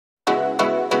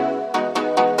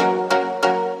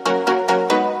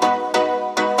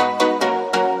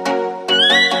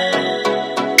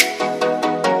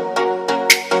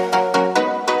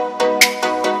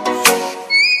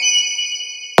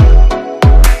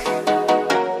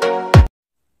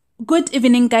Good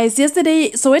evening, guys.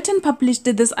 Yesterday, Zwane published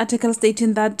this article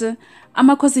stating that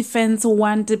Amakosi fans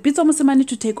want Pitso Mosimane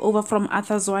to take over from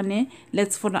Arthur Zwane.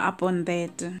 Let's follow up on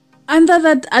that. Under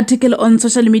that article on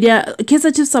social media,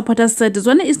 Kaizer Chiefs supporters said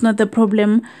Zwane is not the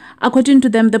problem. According to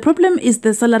them, the problem is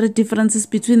the salary differences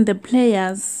between the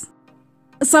players.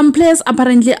 Some players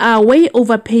apparently are way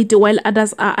overpaid while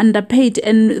others are underpaid,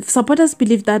 and supporters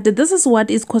believe that this is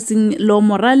what is causing low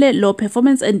morale, low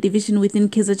performance and division within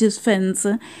Kaizer Chiefs fans.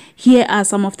 Here are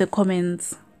some of the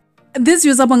comments. This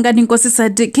user Bongani Nkosi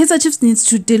said Kaizer Chiefs needs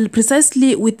to deal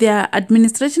precisely with their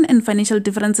administration and financial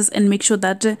differences and make sure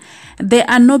that there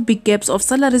are no big gaps of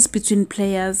salaries between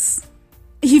players.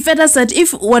 He further said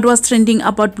if what was trending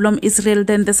about Blom is real,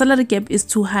 then the salary gap is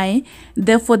too high.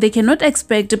 Therefore, they cannot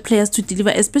expect players to deliver,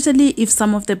 especially if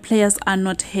some of the players are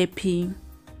not happy.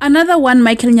 Another one,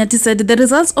 Michael Nyati, said the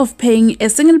results of paying a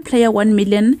single player 1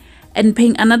 million and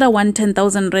paying another one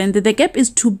 10,000 rand, the gap is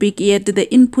too big, yet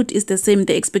the input is the same,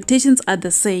 the expectations are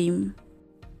the same.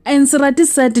 And Sirati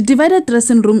said, divided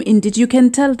dressing room indeed. You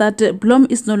can tell that Blom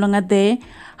is no longer there.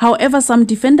 However, some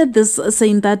defended this,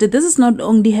 saying that this is not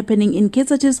only happening in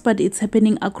Kaizer Chiefs, but it's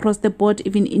happening across the board,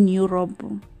 even in Europe.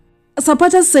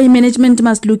 Supporters say management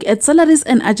must look at salaries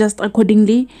and adjust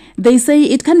accordingly. They say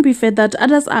it can be fair that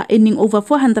others are earning over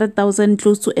 400,000,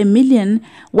 close to $1 million,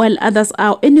 while others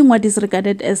are earning what is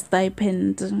regarded as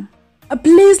stipend.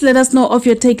 Please let us know of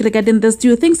your take regarding this. Do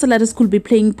you think salaries could be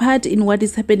playing part in what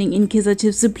is happening in Kaizer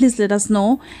Chiefs? Please let us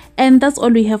know. And that's all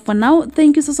we have for now.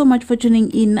 Thank you so much for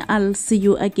tuning in. I'll see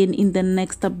you again in the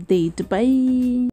next update. Bye.